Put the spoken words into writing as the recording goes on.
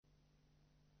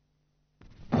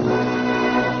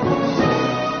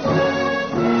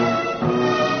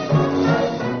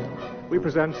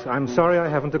present I'm Sorry I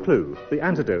Haven't a Clue, the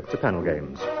antidote to panel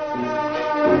games.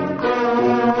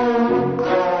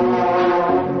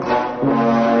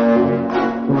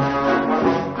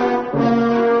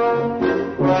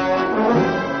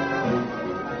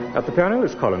 At the piano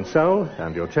is Colin Sell,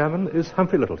 and your chairman is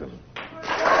Humphrey Lyttelton.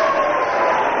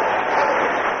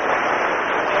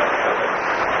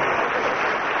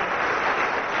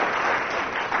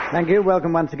 Thank you.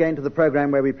 Welcome once again to the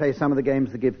program where we play some of the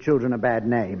games that give children a bad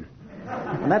name.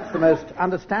 And that's the most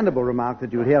understandable remark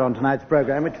that you'll hear on tonight's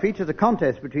program, which features a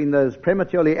contest between those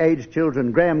prematurely aged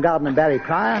children, Graham Garden and Barry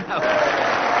Cryer,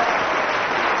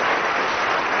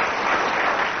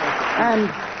 and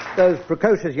those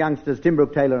precocious youngsters, Tim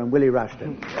Brooke Taylor and Willie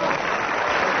Rushton.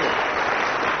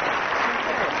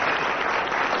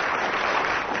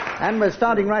 And we're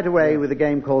starting right away with a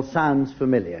game called Sounds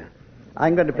Familiar.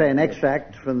 I'm going to play an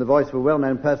extract from the voice of a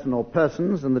well-known person or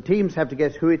persons, and the teams have to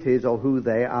guess who it is or who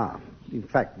they are. In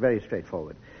fact, very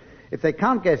straightforward. If they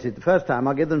can't guess it the first time,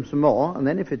 I'll give them some more, and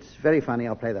then if it's very funny,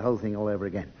 I'll play the whole thing all over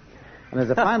again. And as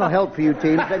a final help for you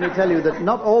teams, let me tell you that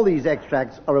not all these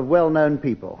extracts are of well-known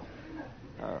people.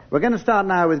 We're going to start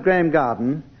now with Graham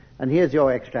Garden, and here's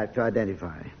your extract to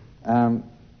identify.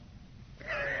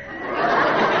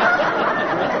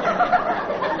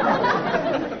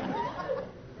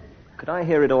 Could I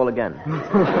hear it all again?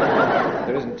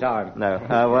 There isn't time. No.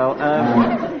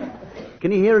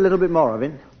 Can you hear a little bit more of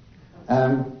it?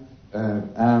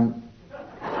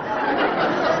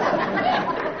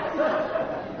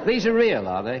 These are real,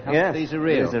 are they? Yes, These are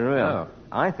real. These are real. Oh.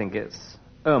 I think it's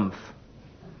oomph.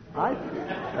 I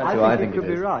think it could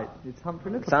be right. It's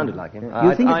Humphrey Lyttelton. Sounded like him.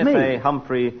 You think it's I me? say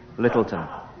Humphrey Lyttelton,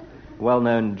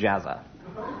 well-known jazzer.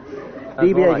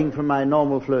 Deviating from my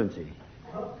normal fluency.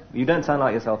 You don't sound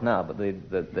like yourself now, but the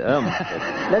oomph.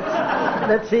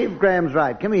 Let's see if Graham's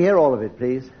right. Can we hear all of it,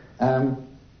 please?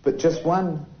 But just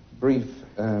one brief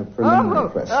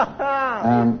preliminary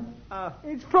question.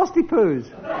 It's Frosty Poos.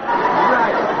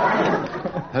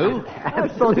 Who? I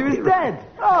thought he was dead.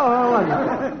 Oh,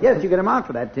 wonderful. Yes, you get a mark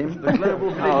for that, Tim.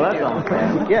 Oh, that's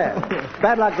unfair. Yeah.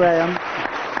 Bad luck, Graham.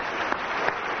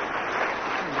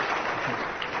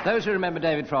 Those who remember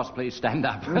David Frost, please stand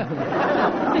up. Come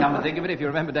and think of it, if you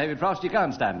remember David Frost, you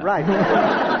can't stand up. Right.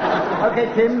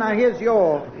 Okay, Tim, now here's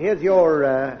your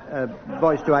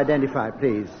voice to identify,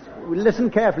 please. Listen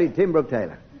carefully, Tim Brooke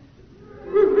Taylor.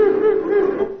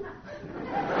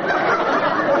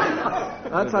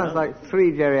 That sounds like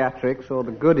three geriatrics, or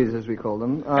the goodies as we call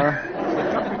them,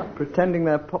 pretending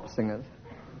they're pop singers.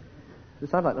 It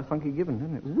sounds like the Funky Gibbon,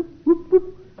 doesn't it? Whoop, whoop,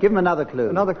 whoop. Give him another clue.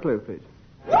 Another clue, please.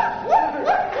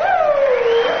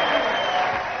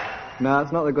 No,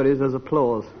 it's not the goodies, there's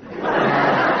applause.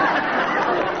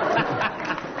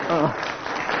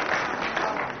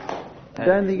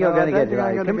 Don't think you're going to get it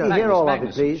right. Can we hear all of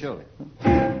it, please? Surely.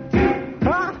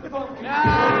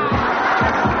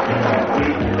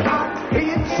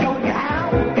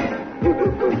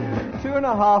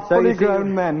 2.5 fully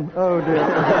grown men. Oh, dear.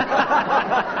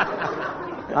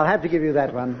 I'll have to give you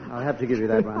that one.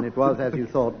 It was, as you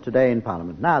thought, today in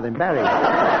Parliament. Now then, Barry.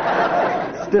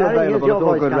 Still Barry, here's available your at all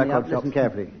voice good coming up. record shops. Listen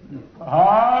carefully.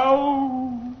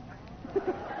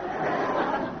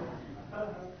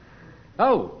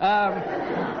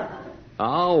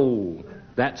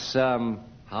 That's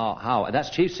that's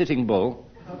Chief Sitting Bull,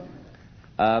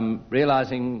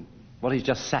 realising what he's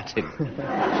just sat in.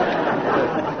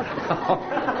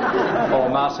 Or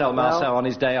Marcel on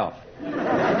his day off.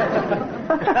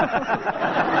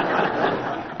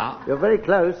 You're very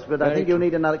close, but I think you'll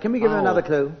need another. Can we give him another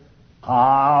clue?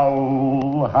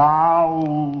 Howl,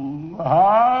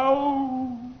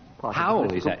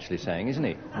 he's actually saying, isn't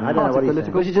he? I don't know what he's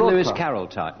saying. Was it a Lewis Carroll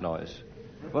type noise?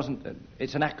 It wasn't.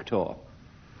 It's an actor.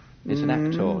 It's an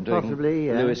actor doing possibly,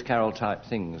 yeah. Lewis Carroll type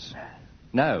things.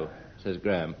 No, says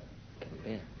Graham.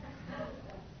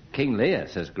 King Lear,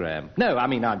 says Graham. No, I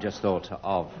mean, I just thought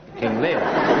of King Lear.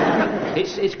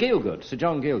 It's Gielgud, Sir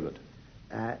John Gielgud.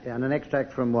 And an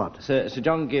extract from what? Sir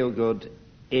John Gielgud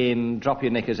in Drop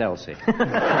Your Knickers, Elsie. Drop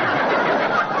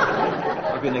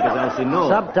Your Knickers, Elsie, no.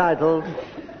 Subtitled.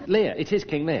 Lear, it is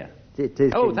King Lear. It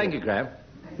is. Oh, King thank Lear. you, Graham.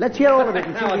 Let's hear all of it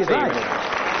and see if he's right.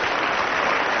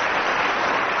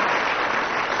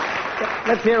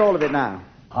 Let's hear all of it now.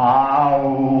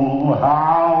 Oh,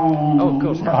 of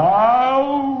course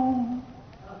not.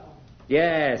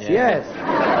 Yes.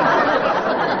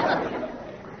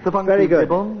 The Funky Very good.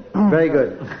 Gibbon. Very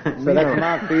good. So that's a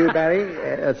mark for you, Barry,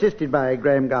 assisted by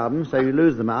Graham Garden, so you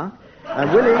lose the mark.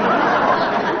 And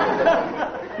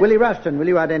Willie Rushton, will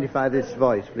you identify this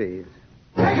voice, please?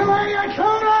 Take away your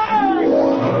children!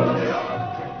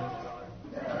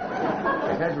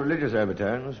 has religious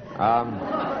overtones.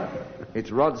 It's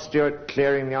Rod Stewart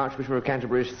clearing the Archbishop of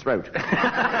Canterbury's throat. It's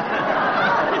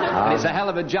a hell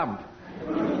of a jump.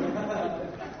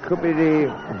 Could be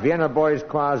the Vienna Boys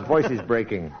Choir's voices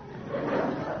breaking.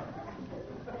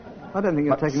 I don't think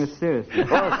you're taking this seriously. He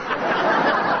makes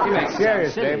it sound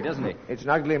Seriously, silly, doesn't he? It's an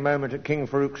ugly moment at King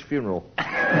Farouk's funeral.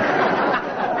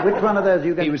 Which one of those are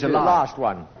you going He was to The do? alive. last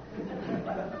one.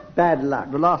 Bad luck.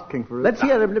 The last King Farouk. Let's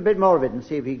hear a little bit more of it and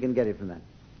see if he can get it from that.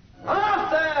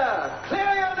 Aloft there!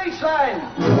 Clear your leash line!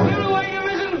 Clear away your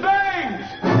mizzen bangs!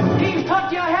 Heave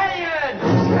taut your halyards!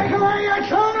 Take away your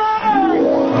tuna!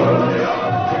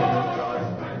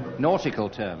 Nautical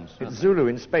terms. It's Zulu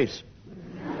in space.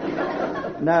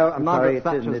 No, I'm Margaret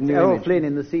sorry, Thatcher's it's new Errol image. Flynn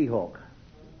in The Seahawk.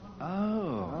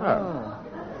 Oh.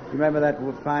 You remember that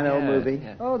fine old movie?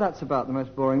 Yeah. Oh, that's about the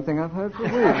most boring thing I've heard for a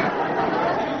week.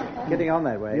 Getting on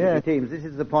that way. Yeah. Teams, this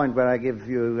is the point where I give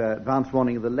you advance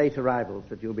warning of the late arrivals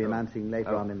that you'll be announcing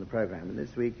later on in the program. And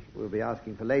this week we'll be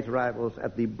asking for late arrivals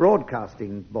at the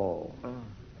broadcasting ball.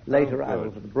 Late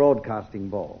arrivals at the broadcasting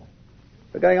ball.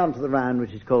 We're going on to the round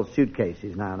which is called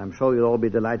suitcases now, and I'm sure you'll all be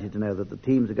delighted to know that the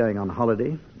teams are going on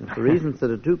holiday. And for reasons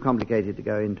that are too complicated to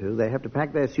go into, they have to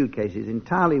pack their suitcases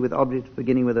entirely with objects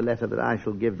beginning with a letter that I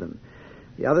shall give them.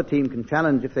 The other team can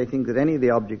challenge if they think that any of the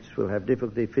objects will have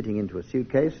difficulty fitting into a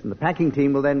suitcase, and the packing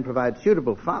team will then provide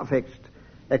suitable, far-fetched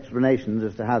explanations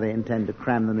as to how they intend to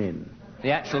cram them in.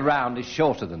 The actual round is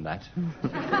shorter than that.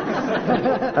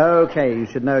 Okay, you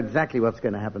should know exactly what's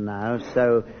going to happen now.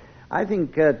 So I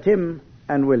think Tim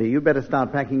and Willie, you better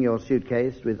start packing your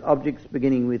suitcase with objects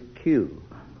beginning with Q.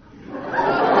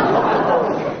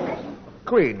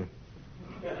 Queen.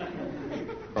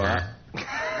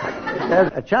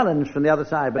 There's a challenge from the other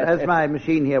side, but as my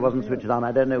machine here wasn't switched on,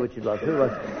 I don't know which it was. Who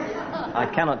was it? I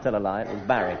cannot tell a lie. It was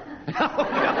Barry.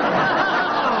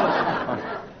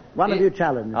 One of you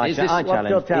challenged. I Is this- I what's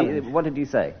your challenged. challenge? What did you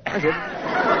say?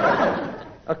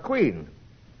 A queen.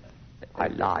 I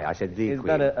lie. I said the Is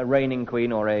queen. that a reigning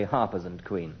queen or a harpazant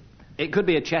queen? It could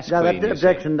be a chess No, queen. that you see.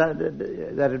 objection,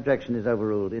 that objection is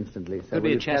overruled instantly. So Could be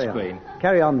will a you chess carry on? queen.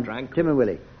 Carry on, Tranquil. Tim and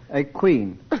Willie. A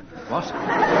queen. What?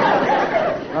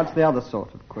 That's the other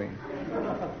sort of queen.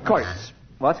 Quoits.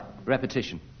 What?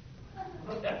 Repetition.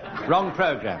 Wrong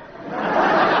program.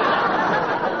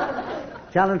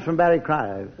 Challenge from Barry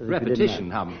Cryer. as if you didn't Repetition,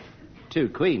 know. hum. Two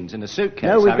queens in a suitcase.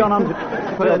 No, we've I gone mean, on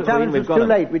to... Put the on the challenge queen, was we've too got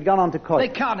late. We'd gone on to They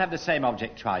quoits. can't have the same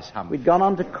object twice, hum. We'd gone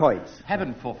on to quoits.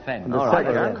 Heaven forfend. All right,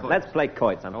 Okay. Let's play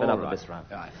quoits. I'm fed up with this round.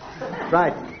 Right.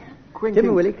 Right. Quink Tim and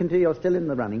ink. Willie, continue. You're still in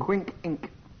the running. Quink ink.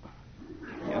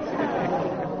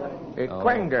 A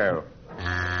quango.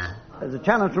 There's a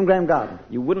challenge from Graham Garden.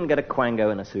 You wouldn't get a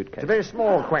quango in a It's a suitcase. very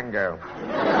small quango.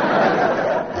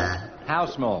 How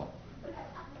small?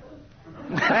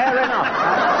 Fair enough.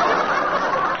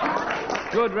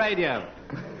 Good radio.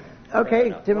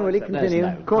 Okay, Tim and Willie, There's continue.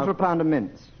 no- Quarter pound of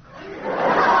mince.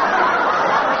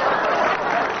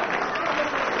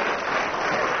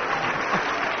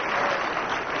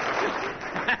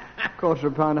 Quarter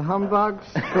of a pound of humbugs.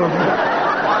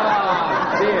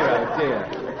 Oh, dear.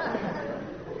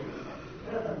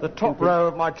 The top row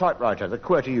of my typewriter, the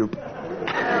QWERTY Yoop.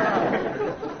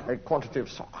 A quantity of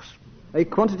socks. A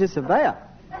quantity surveyor.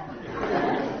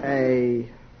 A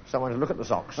Someone to look at the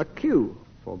socks. Q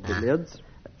for billiards.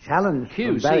 Challenge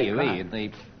from Barry QCUE Cryer. in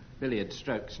the billiard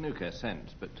stroke snooker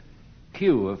sense, but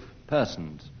Q of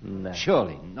persons. No.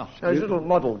 Surely not. There's a little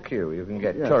model queue. You can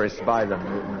get tourists by them.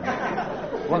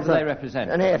 What do they represent?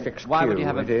 An airfix Why queue, would you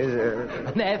have it is.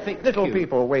 an airfix Little queue?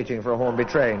 people waiting for a Hornby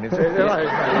train. It's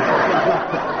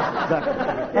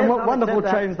And what wonderful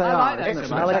accept that. trains they I are. like that so Excellent.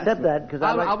 much. I'll accept that, because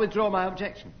I'll withdraw my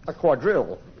objection. a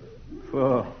quadrille.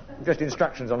 Just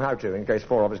instructions on how to, in case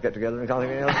four of us get together and can't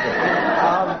think of anything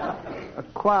else. A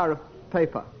quire of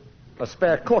paper. A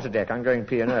spare quarterdeck. I'm going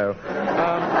P&O.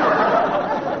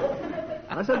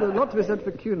 I said there's a lot to be said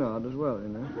for Cunard as well, you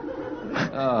know.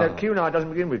 No, Cunard doesn't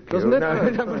begin with Q. Doesn't it? No,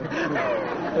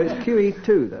 Oh, it's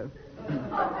QE2, though.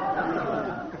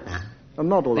 A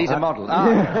model. These of are that. models.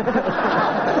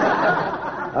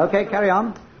 Ah, Okay, carry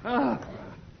on.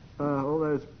 All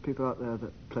those people out there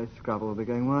that play Scrabble will be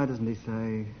going, why doesn't he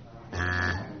say...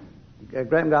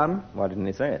 Graham Garden. Why didn't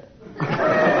he say it?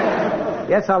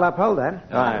 Yes, I'll uphold that.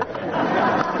 All right.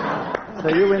 So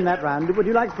you win that round. Would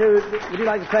you like to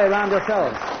play a round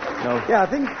yourselves? No. Yeah, I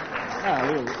think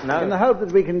No. in the hope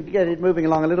that we can get it moving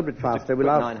along a little bit faster, we'll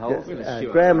Quick ask 9 holes.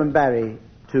 Graham and Barry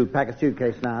to pack a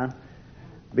suitcase now,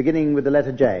 beginning with the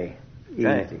letter J.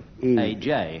 J. Easy. A Easy.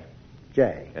 J.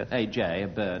 J. A J, a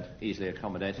bird, easily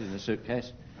accommodated in a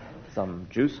suitcase. Some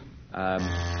juice.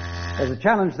 There's a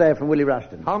challenge there from Willie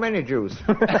Rushton. How many Jews?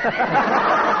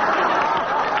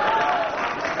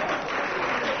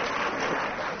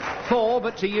 4,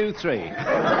 but to you 3. Right?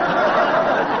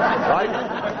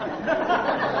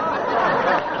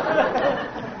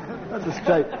 That's a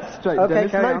straight Okay,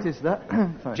 Dennis carry on. notice that.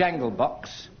 Sorry. Jangle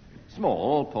box.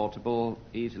 Small, portable,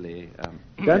 easily...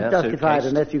 Don't yeah, justify it suitcased.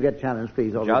 unless you get challenged,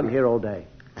 please, or we'll Jug. be here all day.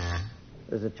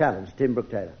 There's a challenge. Tim Brooke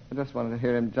Taylor. I just wanted to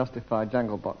hear him justify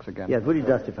Jangle Box again. Yes, will you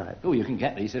justify it? Oh, you can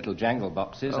get these little jangle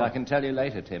boxes. I can tell you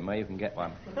later, Tim, where you can get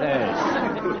one. There's...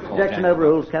 Objection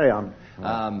overruled. Carry on.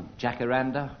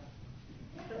 Jacaranda.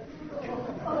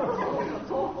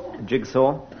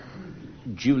 Jigsaw.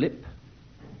 Julep.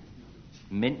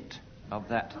 Mint of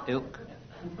that ilk.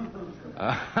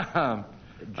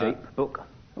 Jape book.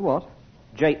 What?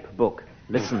 Jape book.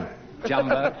 Listen.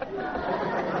 Jumbo.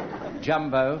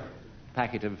 Jumbo.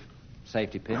 Packet of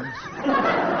safety pins.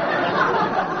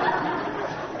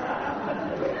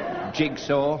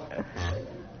 Jigsaw.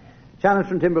 Challenge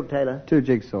from Tim Brooke Taylor. 2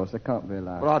 jigsaws. They can't be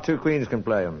allowed. Well, our 2 queens can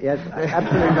play them. Yes,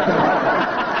 absolutely.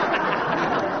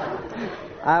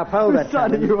 I uphold that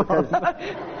challenge because,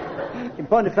 in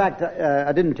point of fact,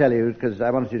 I didn't tell you because I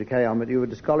wanted you to carry on, but you were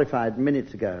disqualified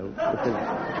minutes ago because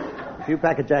if you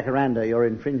pack a jacaranda, you're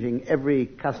infringing every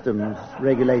customs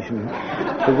regulation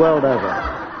the world over,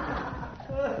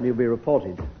 and you'll be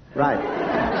reported. Right.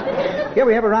 Here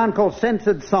we have a round called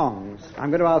Censored Songs.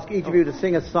 I'm going to ask each of you to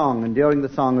sing a song, and during the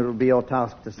song it will be your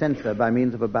task to censor by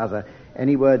means of a buzzer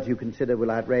any words you consider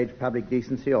will outrage public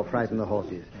decency or frighten the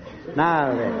horses.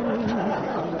 Now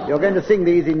then, you're going to sing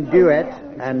these in duet,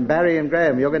 and Barry and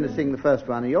Graham, you're going to sing the first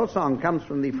one. And your song comes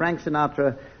from the Frank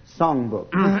Sinatra songbook.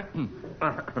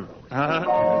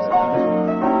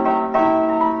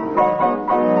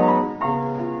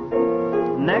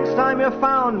 Next time you're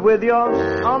found with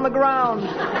yours on the ground,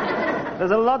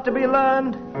 there's a lot to be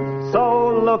learned,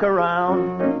 so look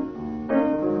around.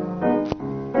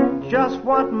 Just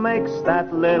what makes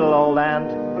that little old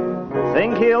ant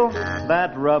think he'll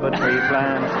that rubber tree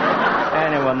plant?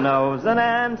 Anyone knows an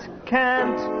ant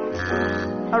can't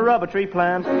a rubber tree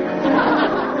plant.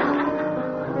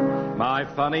 My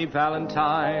funny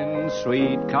Valentine,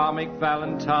 sweet comic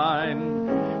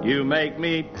Valentine, you make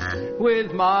me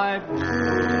with my...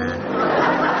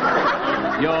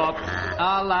 You're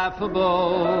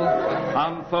laughable,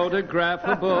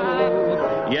 unphotographable,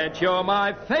 yet you're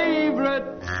my favorite.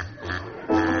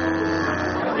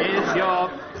 Is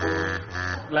your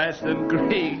less than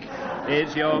Greek?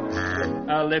 Is your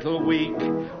a little weak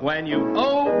when you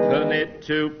open it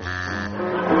to?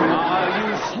 Are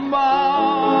you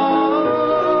smart?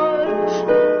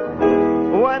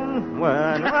 When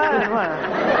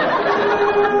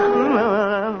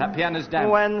That piano's down.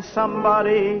 when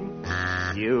somebody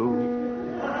you,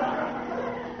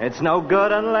 it's no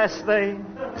good unless they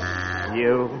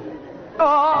you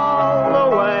all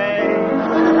the way.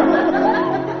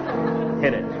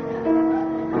 Hit it.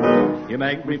 You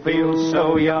make me feel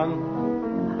so young.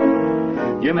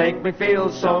 You make me feel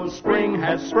so spring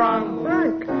has sprung.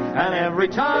 And every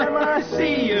time I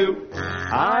see you,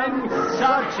 I'm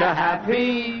such a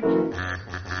happy. The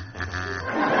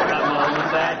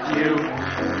moment that you,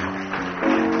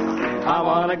 I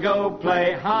want to go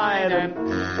play hide and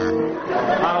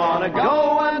I want to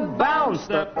go and bounce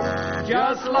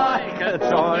just like a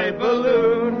toy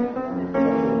balloon.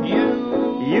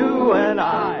 You and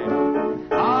I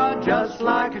are just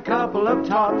like a couple of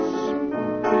tots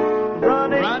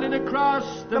running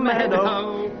across the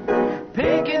meadow,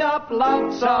 picking up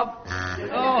lots of...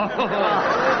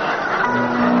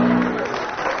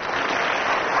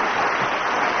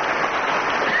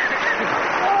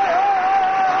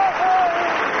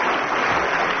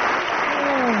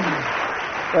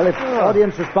 Well, if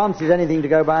audience response is anything to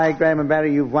go by, Graham and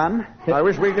Barry, you've won. I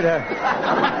wish we could have...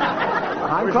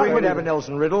 I wish we could have a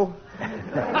Nelson Riddle.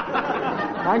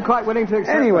 I'm quite willing to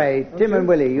accept Anyway, that. Tim and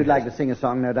Willie, you'd like to sing a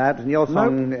song, no doubt, and your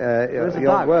song, There's a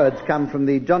your bug. words come from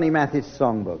the Johnny Mathis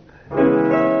songbook.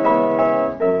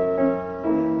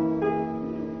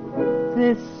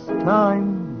 This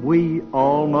time we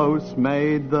almost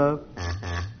made the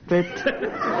fit.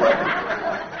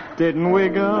 Didn't we,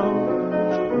 girl?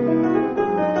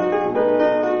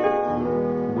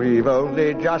 We've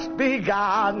only just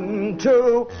begun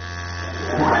to...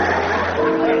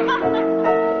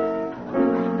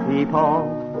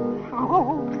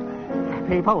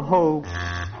 People who,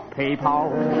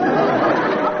 people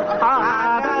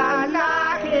are the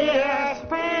luckiest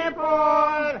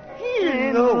people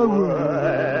in the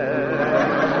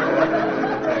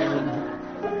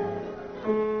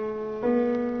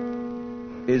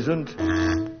Isn't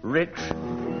rich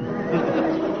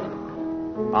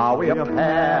Are we a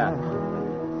pair?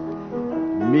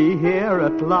 Me here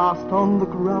at last on the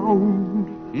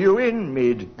ground. You in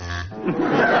mid. Send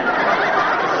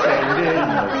in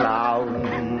the clowns.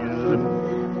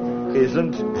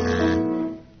 Isn't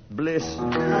bliss.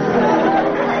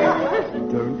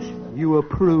 Don't you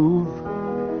approve?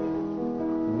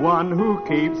 One who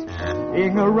keeps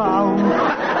ing around.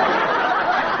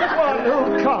 One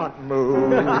who can't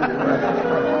move.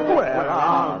 Where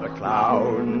are the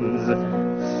clowns?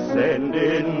 Send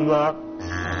in the...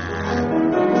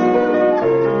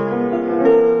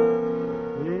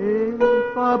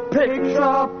 If a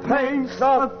picture paints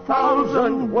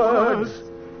 1,000 words,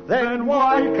 Then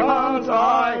why can't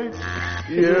I?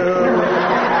 You.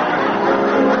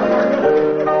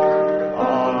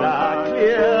 On a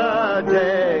clear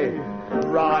day,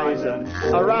 rise and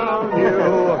around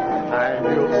you, and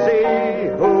you'll see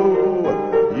who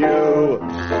you.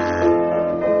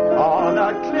 On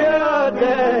a clear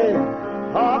day,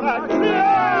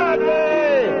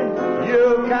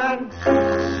 you can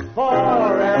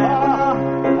forever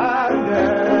and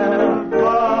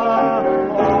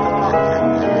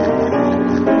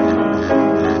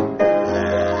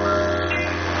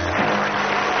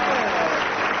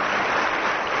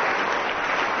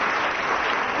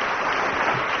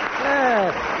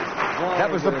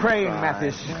That was the praying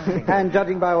Mathis. And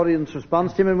judging by audience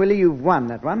response, Tim and Willie, you've won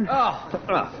that one.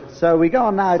 So we go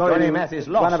on now to Mathis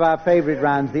lost. one of our favourite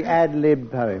rounds, the ad-lib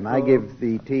poem. I give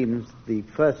the teams the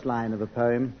first line of a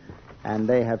poem, and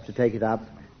they have to take it up.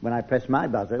 When I press my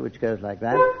buzzer, which goes like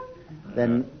that,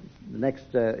 then the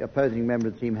next opposing member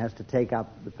of the team has to take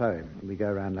up the poem, and we go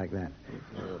around like that.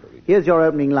 Here's your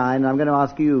opening line, and I'm going to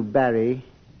ask you, Barry,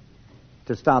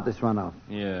 to start this one off.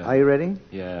 Yeah. Are you ready?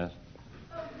 Yeah.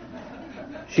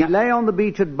 She lay on the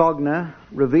beach at Bognor,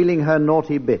 revealing her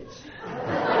naughty bits.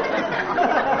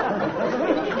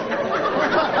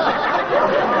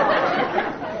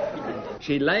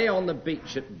 She lay on the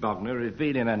beach at Bognor,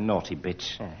 revealing her naughty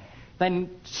bits. Then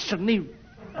suddenly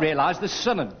realised the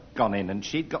sun had gone in and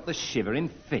she'd got the shivering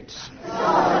fits.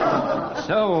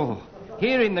 So,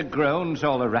 hearing the groans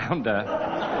all around her,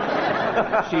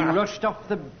 she rushed off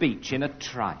the beach in a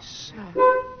trice.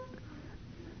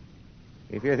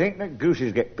 If you think that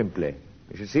gooses get pimply,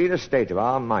 you should see the state of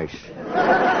our mice.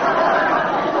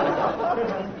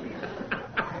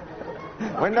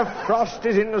 When the frost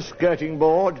is in the skirting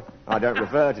board, I don't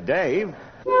refer to Dave.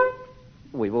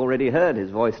 We've already heard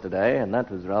his voice today, and that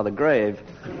was rather grave.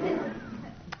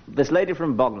 This lady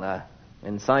from Bognor,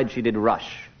 inside she did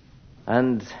rush,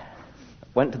 and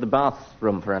went to the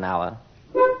bathroom for an hour.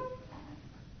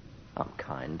 I'm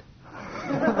kind.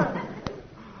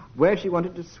 Where she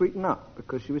wanted to sweeten up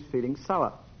because she was feeling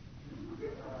sour.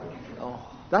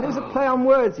 That is a play on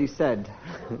words, he said.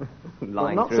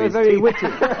 Lying not through so his very teeth. witty.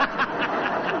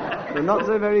 But not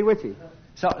so very witty.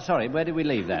 Sorry, where did we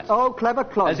leave that? Oh, clever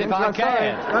clogs. As if I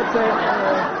cared. That's it.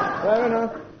 Fair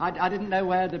enough. I didn't know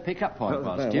where the pick-up point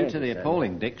was, due to the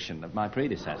appalling diction of my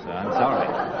predecessor. I'm sorry.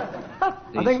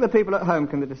 I think the people at home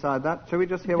can decide that. Shall we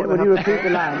just hear what Would they you have repeat the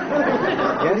line?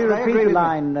 Yes, Would you they repeat agree the with me.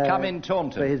 line Come in,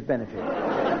 Taunton. for his benefit?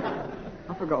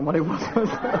 I've forgotten what it was.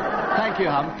 Thank you,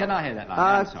 Hum. Can I hear that line?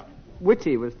 I'm sorry.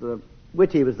 Witty was the...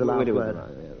 Witty was the last Witty was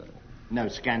word. No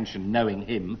scansion knowing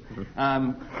him.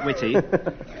 Witty.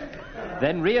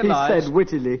 Then He realised... said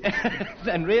wittily.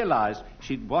 Then realised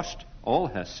she'd washed all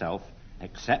herself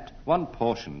except one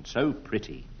portion so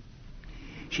pretty.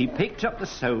 She picked up the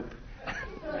soap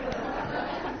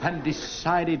and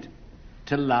decided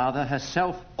to lather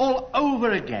herself all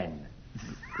over again.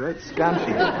 Great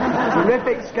scansion.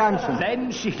 Terrific scansion.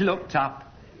 Then she looked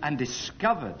up and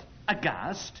discovered,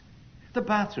 aghast, the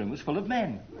bathroom was full of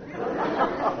men.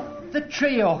 The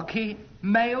Treorchy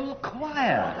Male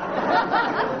Choir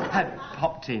had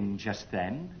popped in just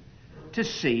then to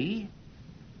see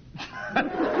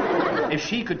if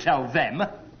she could tell them.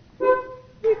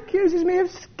 He accuses me of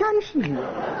scansion.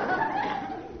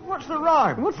 What's the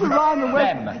rhyme? What's the rhyme and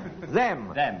where...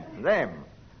 Them.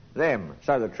 Them.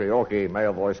 So the Treorchy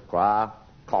male voice choir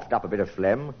coughed up a bit of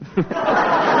phlegm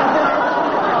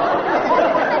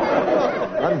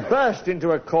and burst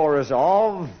into a chorus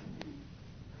of...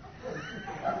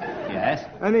 Yes.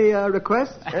 Any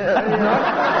requests?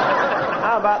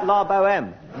 How about La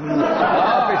Boheme?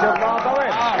 A bit of La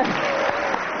Boheme.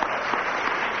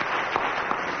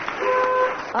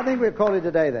 I think we'll call it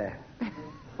a day there.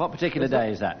 What particular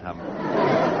day is that, Hum?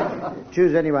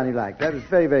 Choose anyone you like. That was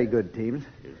very, very good, teams.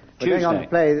 We're going on to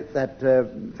play that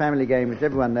family game which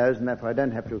everyone knows, and therefore I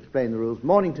don't have to explain the rules.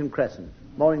 Mornington Crescent.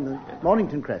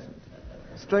 Mornington Crescent.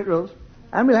 Straight rules.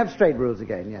 And we'll have straight rules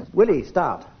again, yes. Willie,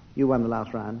 start. You won the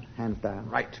last round, hands down.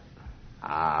 Right.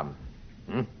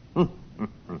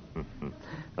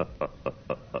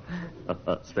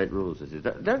 Straight rules, this is.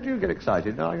 Don't you get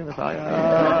excited. No,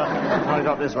 I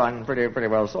got this one pretty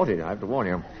well sorted, I have to warn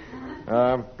you.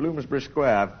 Bloomsbury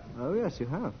Square. Oh, yes, you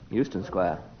have. Euston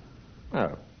Square.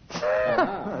 Oh.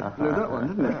 Blew that one,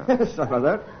 didn't it? Stuff like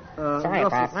that. Sorry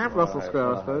about that. Russell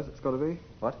Square, I suppose it's got to be.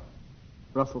 What?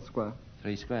 Russell Square.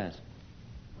 3 squares.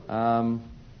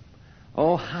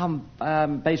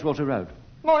 Bayswater Road.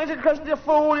 Mornington Crescent, you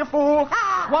fool, you fool.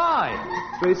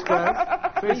 Why? 3 squares.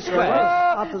 3 squares.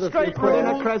 After the Straight three Put in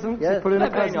squares. a crescent. Yes. Put in a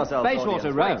Don't blame crescent. yourself,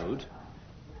 Bayswater audience. Road.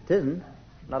 It isn't.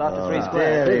 Not after 3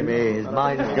 squares. Dear me, his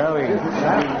mind's going.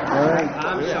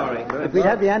 I'm sorry. If we'd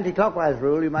had the anti-clockwise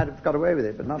rule, you might have got away with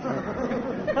it, but not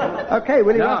now. Okay,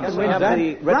 Willie No, Ruskin we wins have that.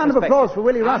 the Round of retrospective. applause for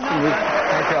Willie Ruskin.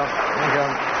 Thank you.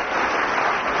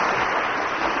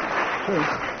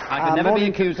 I can never be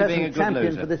Mornington accused of being a Crescent good champion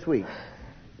loser. for this week.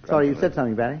 Sorry, you said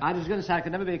something, Barry. I was going to say I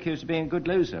could never be accused of being a good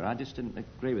loser. I just didn't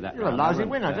agree with that. You're a round. lousy I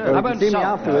won't, winner, too. I You can won't see me sulk,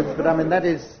 afterwards, no. but I mean, that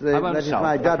is I won't my sulk,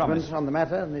 I judgment promise. on the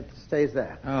matter, and it stays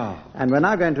there. Oh. And we're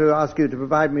now going to ask you to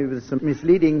provide me with some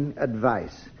misleading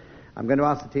advice. I'm going to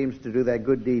ask the teams to do their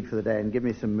good deed for the day and give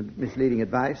me some misleading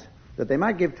advice that they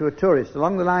might give to a tourist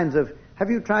along the lines of,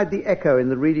 have you tried the Echo in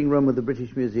the reading room of the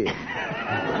British Museum?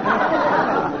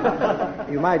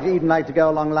 You might even like to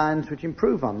go along lines which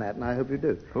improve on that, and I hope you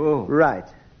do. Ooh. Right.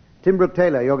 Tim Brooke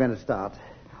Taylor, you're going to start.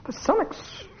 For some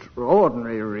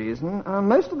extraordinary reason,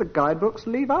 most of the guidebooks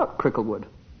leave out Cricklewood.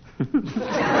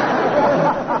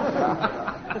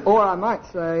 Or I might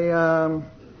say,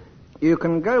 you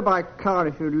can go by car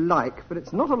if you like, but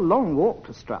it's not a long walk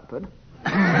to Stratford.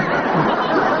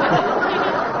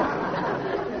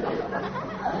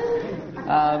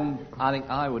 I think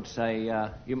I would say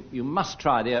you must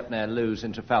try the open-air loos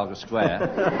in Trafalgar Square.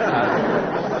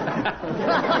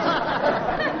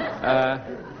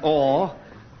 Or,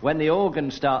 when the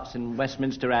organ starts in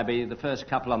Westminster Abbey, the first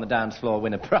couple on the dance floor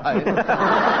win a prize.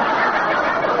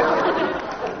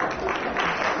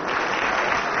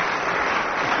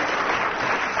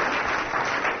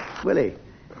 Willie.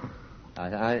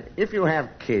 If you have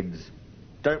kids,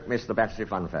 don't miss the Battersea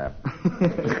Fun Fair.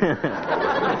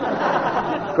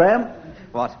 Graham?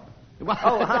 What?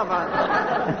 Oh, how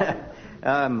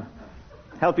about...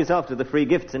 help yourself to the free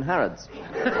gifts in Harrods.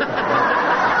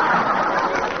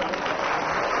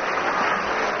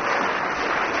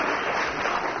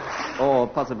 Or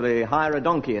possibly hire a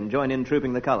donkey and join in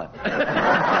trooping the colour.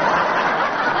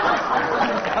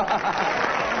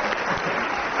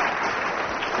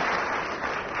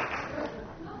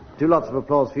 Do lots of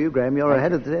applause for you, Graham. You're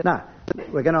ahead of the... Now,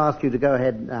 we're going to ask you to go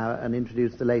ahead now and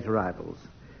introduce the late arrivals.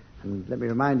 And let me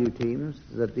remind you, teams,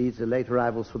 that these are late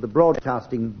arrivals for the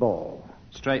broadcasting ball.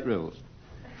 Straight rules.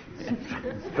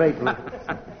 Straight rules.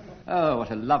 Oh, what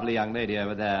a lovely young lady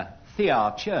over there.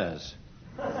 Thea Chers.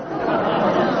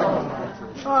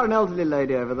 Oh, an elderly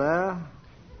lady over there.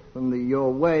 From the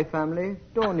Your Way family.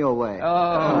 Dawn Your Way.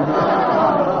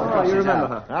 Oh, You remember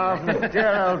her? Oh, from the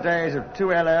dear old days of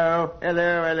 2LO.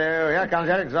 Hello, hello. Here comes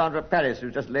Alexandra Paris,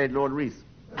 who's just laid Lord Reith.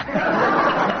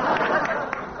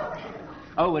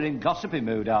 Oh, we're in gossipy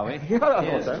mood, are we? Yeah, I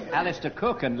Here's thought so. Alistair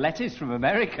Cook and lettuce from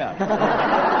America.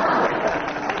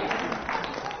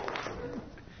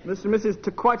 Mr. and Mrs.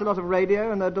 to quite a lot of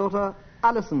radio, and their daughter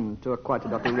Alison to quite a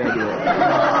lot of radio.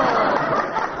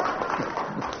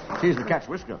 She's the cat's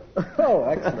whisker. Oh,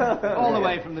 excellent. All the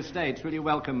way from the States, will you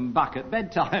welcome Buck at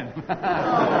bedtime?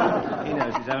 He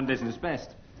knows his own business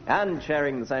best. And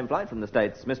sharing the same flight from the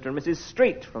States, Mr. and Mrs.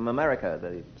 Street from America,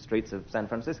 the streets of San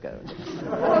Francisco.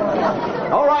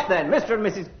 All right, then, Mr. and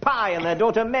Mrs. Pye and their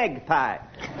daughter Meg Pye.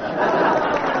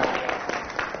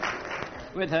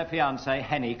 With her fiancé,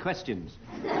 Henny Questions.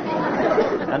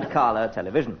 And Carla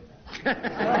Television.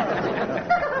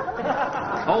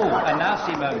 Oh, a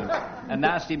nasty moment. A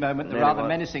nasty moment. The Really rather was.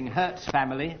 menacing Hertz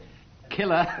family,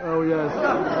 Killer Oh, yes.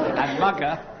 and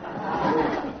Mugger.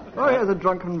 Oh, here's a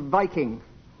drunken Viking.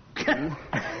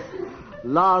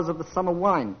 Lars of the Summer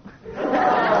Wine.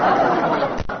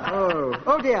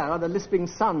 Oh dear, the lisping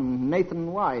son,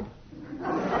 Nathan Wide.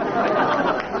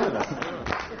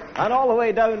 And all the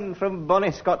way down from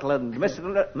bonny Scotland,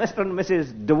 Mr. and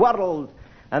Mrs. Dwarreld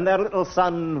and their little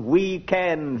son, Wee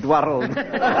Ken Dwarreld.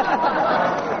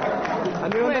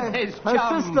 And you With know, his her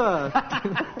chum. sister,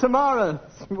 Tamara.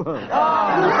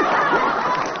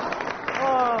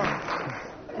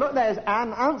 Look, there's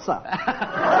Anne Answer.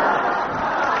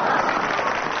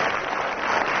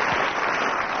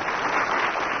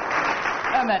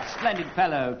 And that splendid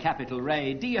fellow, Capital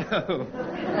Ray Dio.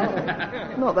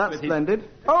 Not that With his- splendid.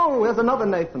 Oh, there's another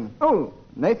Nathan. Oh,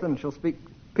 Nathan shall speak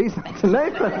Peace to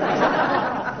Nathan.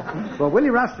 Well, Willie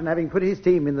Rushton, having put his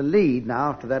team in the lead now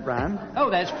after that round. Oh,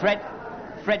 there's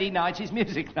Freddie Knight's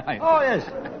music night. Oh, yes.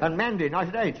 And Mandy,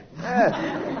 night at 8.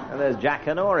 And there's Jack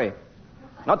Hanori.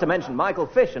 Not to mention Michael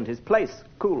Fish and his place,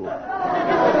 Cool.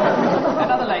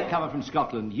 Another latecomer from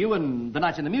Scotland, you and the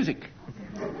Night in the Music.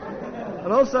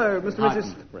 And also Mr.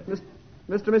 and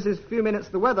Mrs. Few Minutes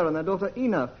the Weather and their daughter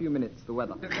Ina Few Minutes the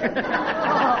Weather.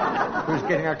 Who's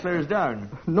getting our clues down?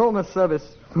 Normal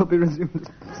service will be resumed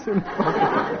soon as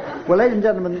possible. Well, ladies and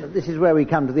gentlemen, this is where we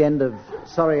come to the end of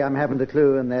Sorry, I'm Haven't a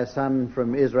Clue, and their son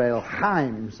from Israel,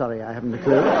 Chaim, Sorry, I Haven't a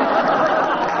Clue.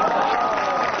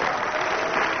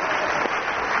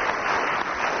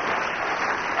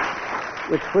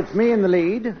 Which puts me in the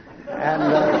lead, and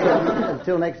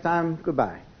until next time,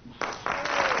 goodbye.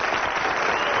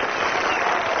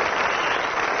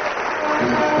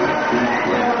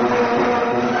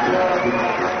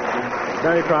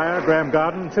 Barry Cryer, Graham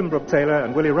Garden, Tim Brooke Taylor,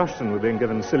 and Willie Rushton were being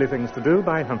given Silly Things to Do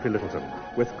by Humphrey Littleton,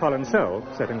 with Colin Sell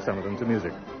setting some of them to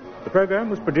music. The program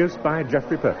was produced by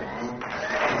Geoffrey Perkins.